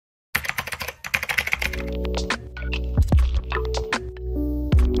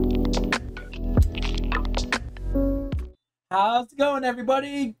How's it going,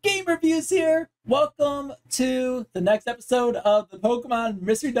 everybody? Game Reviews here. Welcome to the next episode of the Pokemon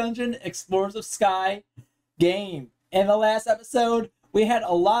Mystery Dungeon Explorers of Sky game. In the last episode, we had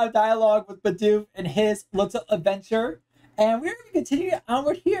a lot of dialogue with Bidoof and his little adventure, and we're going to continue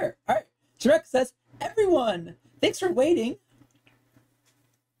onward here. All right, Shrek says, everyone, thanks for waiting.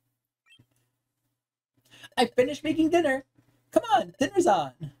 I finished making dinner. Come on, dinner's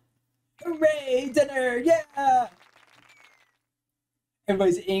on. Hooray, dinner, yeah!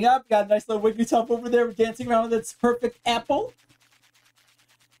 Everybody's eating up. Got a nice little Wigglytuff over there dancing around with its perfect apple.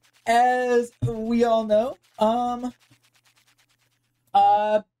 As we all know,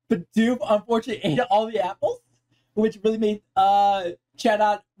 Bidoof unfortunately ate all the apples, which really made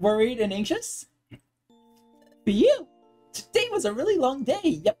Chatot worried and anxious. For you, today was a really long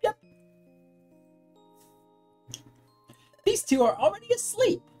day. Yep. These two are already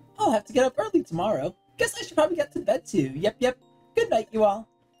asleep. I'll have to get up early tomorrow. Guess I should probably get to bed too. Yep. Good night, you all.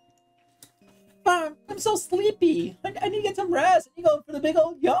 Mom, I'm so sleepy. I need to get some rest. I need to go for the big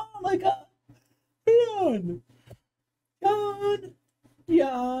old yawn. Like a yawn.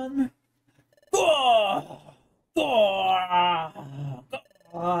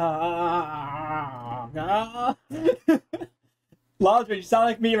 Laundry, you sound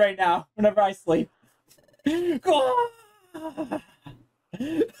like me right now whenever I sleep. He's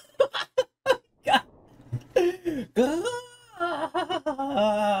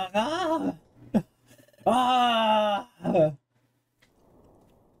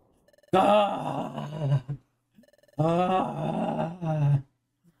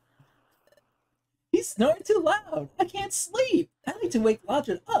snoring too loud. I can't sleep. I like to wake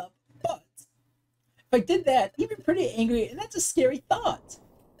Lodred up, but if I did that, he'd be pretty angry, and that's a scary thought.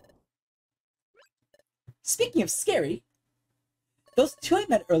 Speaking of scary, those two I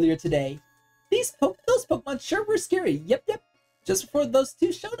met earlier today, those Pokemon sure were scary. Yep. Just before those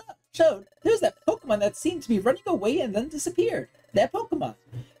two showed, there's that Pokemon that seemed to be running away and then disappeared. That Pokemon.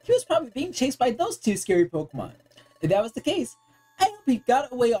 He was probably being chased by those two scary Pokemon. If that was the case, I hope he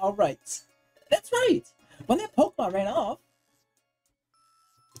got away all right. That's right. When that Pokemon ran off...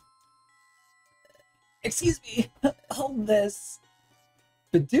 Excuse me. Hold this.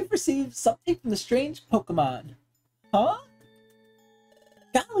 Bidoof received something from the strange Pokemon. Huh?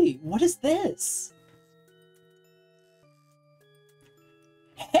 Golly, what is this?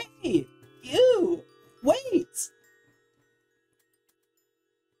 Hey, you! Wait!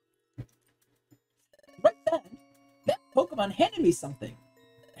 Right then, that Pokemon handed me something.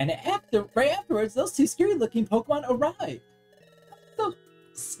 And right afterwards, those two scary-looking Pokemon arrived. I'm so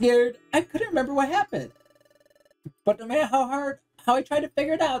scared, I couldn't remember what happened. But no matter how I try to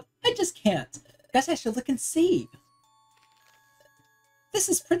figure it out, I just can't. Guess I should look and see. This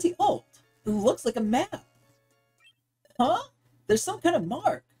is pretty old. It looks like a map. Huh? There's some kind of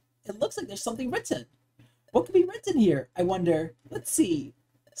mark. It looks like there's something written. What could be written here, I wonder? Let's see.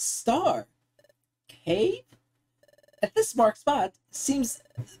 Star. Cave? At this marked spot, seems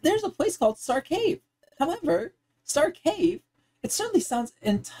there's a place called Star Cave. However, Star Cave, it certainly sounds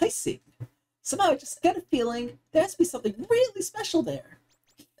enticing. Somehow I just get a feeling there has to be something really special there.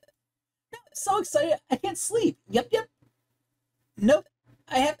 I'm so excited I can't sleep. Yep. Nope.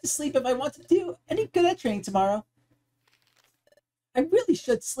 I have to sleep if I want to do any good at training tomorrow. I really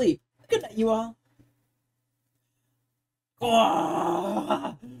should sleep. Good night, you all.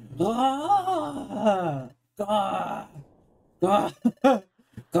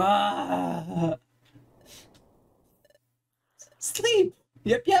 Sleep.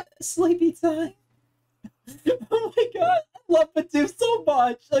 Yep. Sleepy time. Oh my god, I love Bidoof so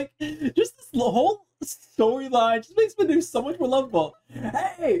much. Like, just this whole storyline just makes Bidoof so much more lovable.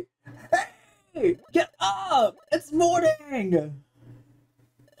 Hey, get up! It's morning.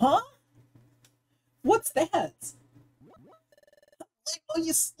 Huh? What's that? Why will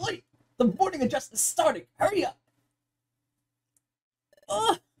you sleep? The morning adjust is starting. Hurry up!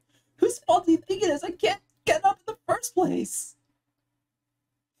 Whose fault do you think it is? I can't get up in the first place.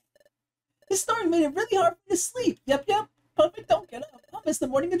 This snoring made it really hard for me to sleep. Yep. But if I don't get up, I'll miss the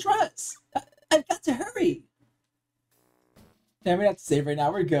morning address. I've got to hurry. Now we have to save right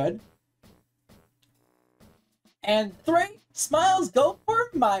now. We're good. And 3 smiles go for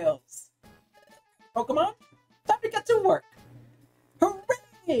miles. Pokemon, time to get to work.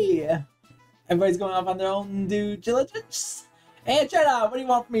 Hooray! Everybody's going off on their own due diligence. Hey, Jedi, what do you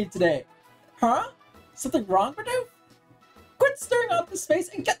want from me today? Huh? Something wrong, Bidoof? Quit stirring up the space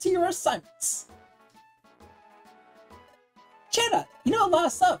and get to your assignments. Jedi, you know a lot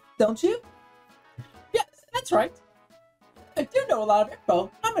of stuff, don't you? Yes, that's right. I do know a lot of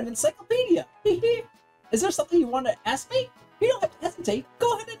info. I'm an encyclopedia. Is there something you want to ask me? You don't have to hesitate.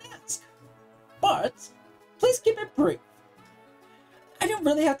 Go ahead and ask. But please keep it brief. I don't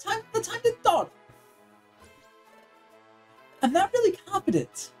really have the time to thought. I'm not really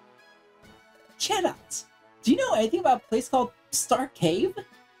confident. Chat out. Do you know anything about a place called Star Cave?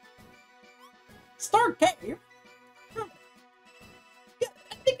 Star Cave? Yeah,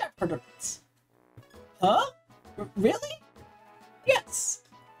 I think I've heard of it. Huh? Really? Yes.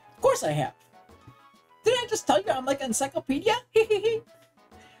 Of course I have. Didn't I just tell you I'm like an encyclopedia? Hehehe.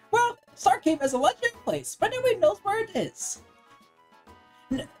 Well, Star Cave is a legendary place, but nobody knows where it is.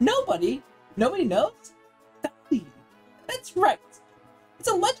 Nobody? Nobody knows? Golly, that's right. It's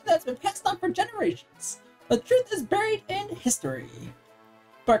a legend that's been passed on for generations. The truth is buried in history.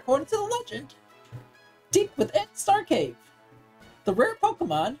 But according to the legend, deep within Star Cave, the rare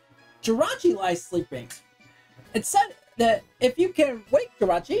Pokemon, Jirachi lies sleeping. It said that if you can wake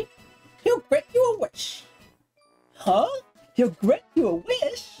Jirachi, he'll grant you a wish. Huh? He'll grant you a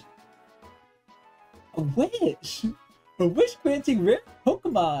wish? A wish? A wish-granting rare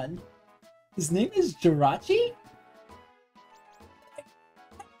Pokemon. His name is Jirachi?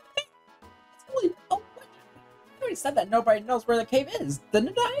 It's only a wish. I already said that nobody knows where the cave is,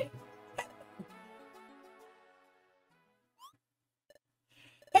 didn't I?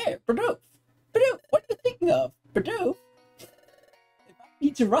 Hey, Bidoof! Bidoof, what are you thinking of? Bidoof? If I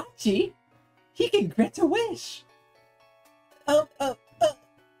be Jirachi, he can grant a wish.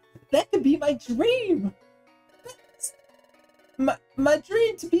 That could be my dream. That's my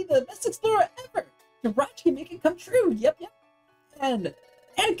dream to be the best explorer ever. Jirachi can make it come true. Yep. And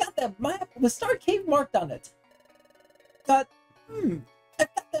I got that map with Star Cave marked on it. I've got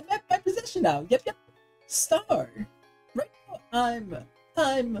that map in my possession now. Yep. Star. Right now,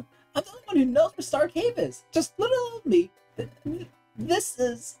 I'm the only one who knows where Star Cave is. Just little old me. This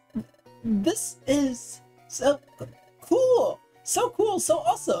is so cool. So cool, so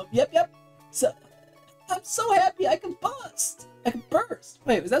awesome. Yep. So I'm so happy I can burst.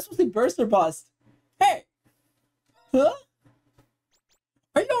 Wait, was that supposed to be burst or bust? Hey. Huh?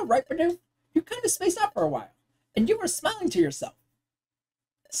 Are you alright, Bidoof? You kind of spaced out for a while, and you were smiling to yourself.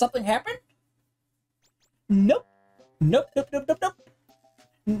 Something happened? Nope. Nothing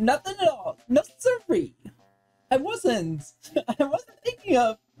at all. No siree. I wasn't thinking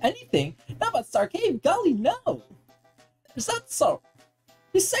of anything. Not about Star Cave. Golly, no. Is that so?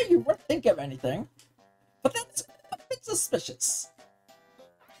 You say you weren't thinking of anything, but that's a bit suspicious.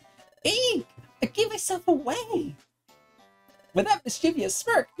 Eek! I gave myself away. With that mischievous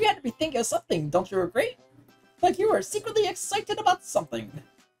smirk, you had to be thinking of something, don't you agree? Like you were secretly excited about something.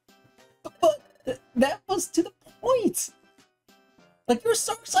 But that was to the point. Like you were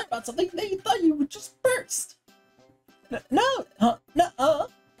so excited about something that you thought you would just burst. No. How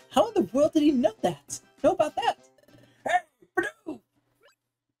in the world did he know that? Know about that? Hey, Bidoof!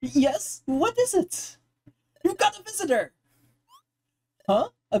 Yes? What is it? You've got a visitor! Huh?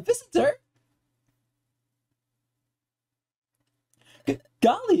 A visitor?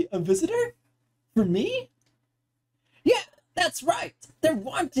 Golly, a visitor? For me? Yeah, that's right! They're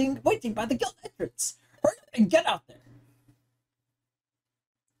waiting by the guild entrance! Hurry up and get out there!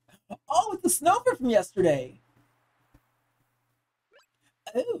 Oh, it's the snowbird from yesterday!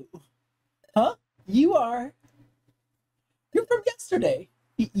 Oh. Huh? You're from yesterday.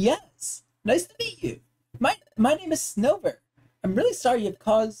 Yes. Nice to meet you. My name is Snover. I'm really sorry to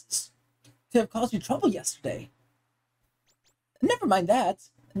have caused you trouble yesterday. Never mind that.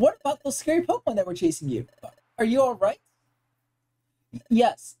 What about those scary Pokemon that were chasing you? Are you all right?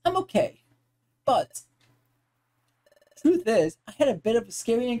 Yes, I'm okay. But truth is, I had a bit of a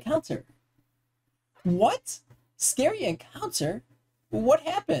scary encounter. What? Scary encounter? What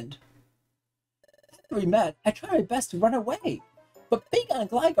happened? After we met, I tried my best to run away, but Big and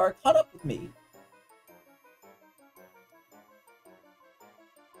Gligar caught up with me.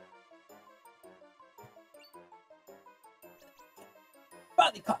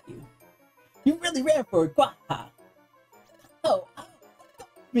 Finally caught you. You really ran for it, Gwaha. Oh,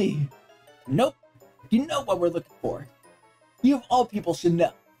 me. Nope. You know what we're looking for. You of all people should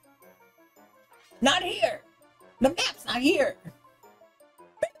know. Not here. The map's not here. You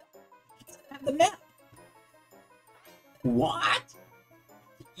don't have the map. What?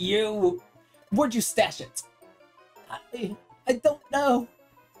 Where'd you stash it? I don't know.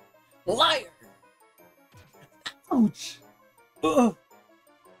 Liar. Ouch. Ugh.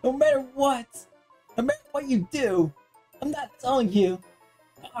 No matter what you do, I'm not telling you.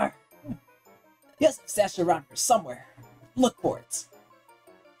 Yes, it's stashed around here somewhere. Look for it.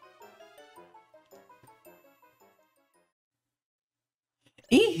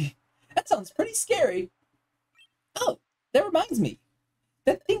 Eee, that sounds pretty scary. Oh, that reminds me.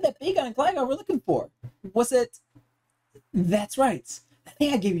 That thing that Bacon and Gligar were looking for. Was it... That's right. The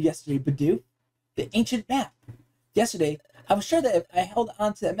thing I gave you yesterday, Bidoof. The ancient map. Yesterday, I was sure that if I held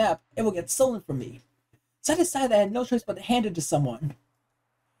onto that map, it would get stolen from me. So I decided I had no choice but to hand it to someone.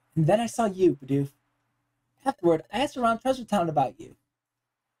 And then I saw you, Bidoof. Afterward, I asked around Treasure Town about you.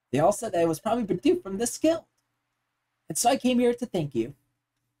 They all said that it was probably Bidoof from this guild. And so I came here to thank you.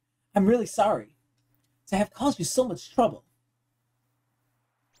 I'm really sorry to have caused you so much trouble.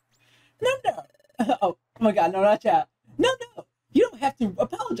 No. Oh my god, no, not yet. No. You don't have to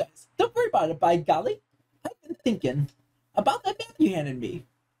apologize. Don't worry about it, by golly. I've been thinking about that map you handed me.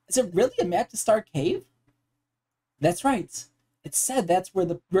 Is it really a map to Star Cave? That's right. It said that's where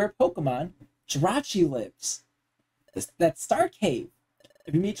the rare Pokemon, Jirachi, lives. That's Star Cave.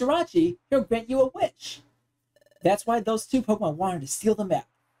 If you meet Jirachi, he'll grant you a wish. That's why those two Pokemon wanted to steal the map.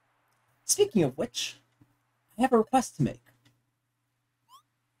 Speaking of which, I have a request to make.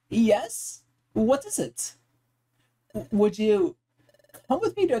 Yes? What is it? Would you come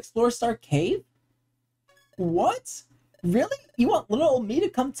with me to explore Star Cave? What? Really? You want little old me to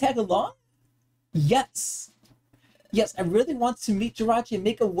come tag along? Yes. Yes, I really want to meet Jirachi and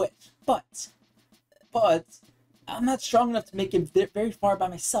make a wish, but I'm not strong enough to make it very far by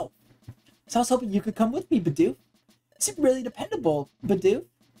myself. So I was hoping you could come with me, Bidoof. You seem really dependable, Bidoof,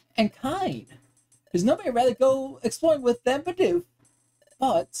 and kind. There's nobody I'd rather go exploring with than Bidoof.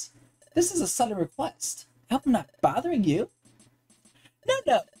 But this is a sudden request. I hope I'm not bothering you.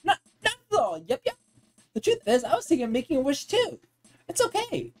 No, not at all. Yep. The truth is, I was thinking of making a wish too. It's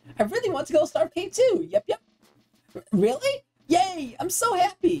okay. I really want to go to Star Cave too. Yep. Really? Yay! I'm so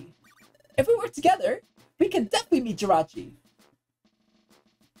happy. If we work together, we can definitely meet Jirachi.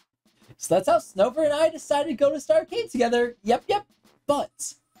 So that's how Snover and I decided to go to Star Cave together. Yep.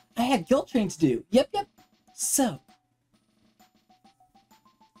 But I had guild training to do. Yep. So.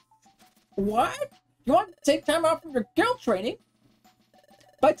 What? You want to take time off from your guild training?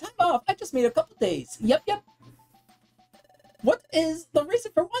 By time off, I just made a couple days. Yep. What is the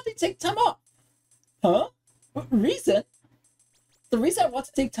reason for wanting to take time off? Huh? What reason? The reason I want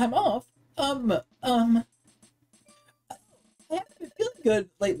to take time off? I haven't been feeling good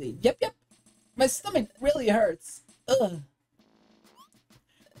lately. Yep. My stomach really hurts. Ugh.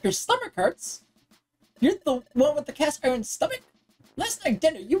 Your stomach hurts? You're the one with the cast iron stomach? Last night at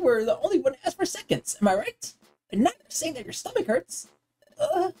dinner, you were the only one to ask for seconds. Am I right? And now you're saying that your stomach hurts?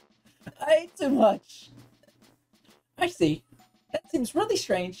 I ate too much. I see. That seems really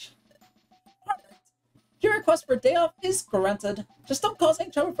strange. Alright. Your request for a day off is granted. Just don't cause any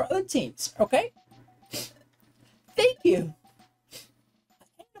trouble for other teams, okay? Thank you.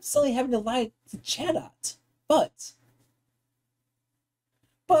 I ended up silly having to lie to Chatot, but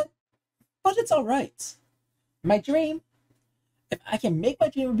it's alright. My dream, if I can make my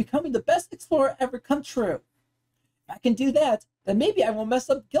dream of becoming the best explorer ever come true, if I can do that, then maybe I won't mess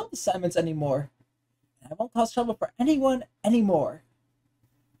up guild assignments anymore. And I won't cause trouble for anyone anymore.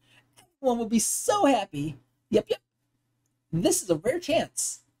 Everyone will be so happy. Yep. This is a rare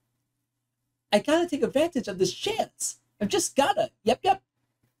chance. I gotta take advantage of this chance. I've just gotta. Yep.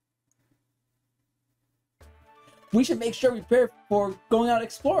 We should make sure we prepare for going out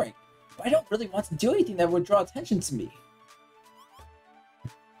exploring. But I don't really want to do anything that would draw attention to me.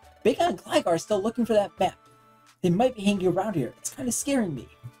 Bacon and Gligar are still looking for that map. They might be hanging around here. It's kind of scaring me.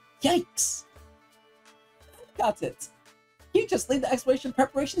 Yikes! Got it. You just leave the exploration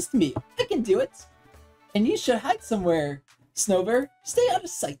preparations to me. I can do it. And you should hide somewhere, Snover. Stay out of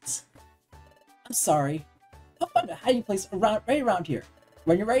sight. I'm sorry. I'll find a hiding place right around here.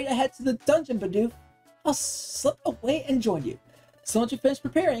 When you're ready to head to the dungeon, Bidoof, I'll slip away and join you. So once you finish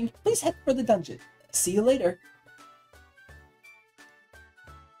preparing, please head for the dungeon. See you later.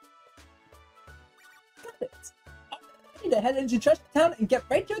 Got it. I'm ready to head into Treasure Town and get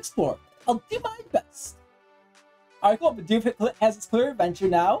ready to explore. I'll do my best. Alright, cool. Bidoof has his clear adventure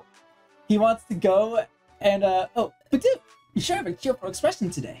now. He wants to go and, oh, Bidoof, you sure have a cheerful expression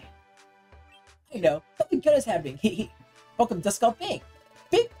today. I know, something good is happening. Welcome to Skull Bank.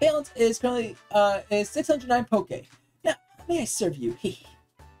 Bank balance is currently, is 609 Poke. Now, how may I serve you?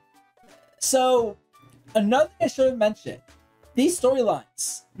 So, another thing I should have mentioned, these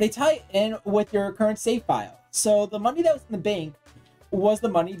storylines, they tie in with your current save file. So, the money that was in the bank was the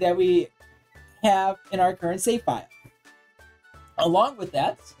money that we have in our current save file. Along with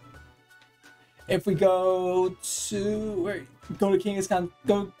that, if we go to Genghis Khan,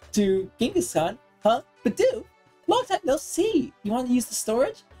 huh? Bidoof, long time no see. You want to use the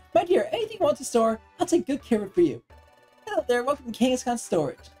storage? My dear, anything you want to store, I'll take good care of it for you. Hello there, welcome to Genghis Khan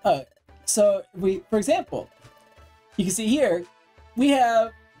storage. So for example, you can see here, we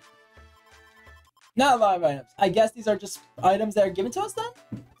have not a lot of items. I guess these are just items that are given to us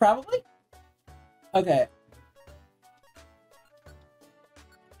then? Probably? Okay.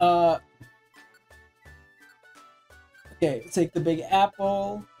 Okay, let's take the big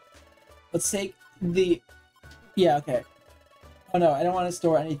apple. Let's take the... Yeah, okay. Oh no, I don't want to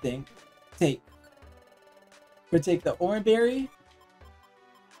store anything. We're gonna take the orange berry.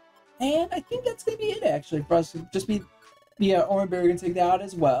 And I think that's gonna be it actually for us to just be... Yeah, orange berry, we're gonna take that out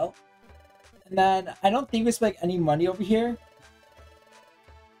as well. And then I don't think we spent any money over here.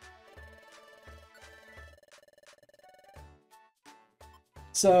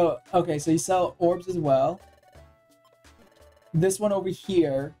 So, okay, so you sell orbs as well. This one over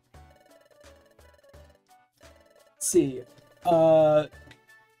here. Let's see. Geopebbles,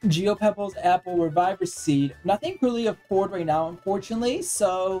 apple, reviver seed. Nothing really afford right now, unfortunately.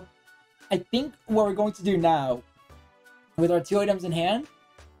 So, I think what we're going to do now, with our 2 items in hand,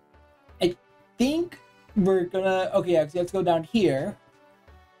 I think we're gonna... Okay, yeah, because we have to go down here.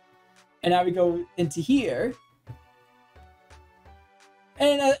 And now we go into here.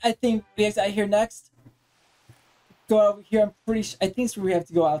 And I think we have to out here next. Go over here, I'm pretty sure... I think it's where we have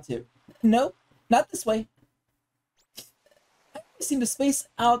to go out to. Nope, not this way. I seem to space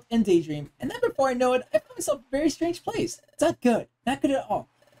out and daydream. And then before I know it, I found myself in a very strange place. It's not good. Not good at all.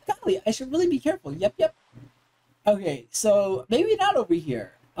 Golly, I should really be careful. Yep, yep. Okay, so maybe not over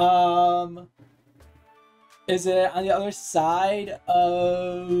here. Is it on the other side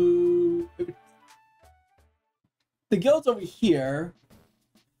of... The guild's over here.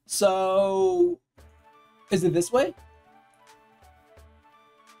 So... Is it this way?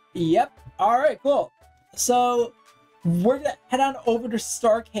 Yep. Alright, cool. So, we're gonna head on over to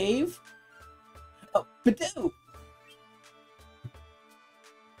Star Cave. Oh, Bidoof!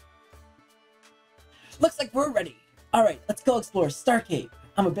 Looks like we're ready. Alright, let's go explore Star Cave.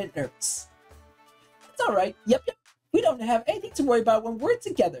 I'm a bit nervous. It's alright. Yep, yep. We don't have anything to worry about when we're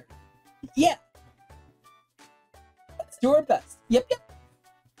together. Yeah. Let's do our best. Yep, yep.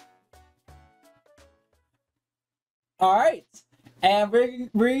 Alright. And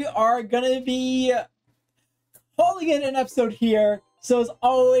we are gonna be calling it an episode here. So as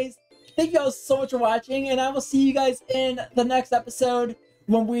always, thank you all so much for watching, and I will see you guys in the next episode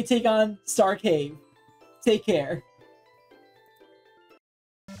when we take on Star Cave. Take care.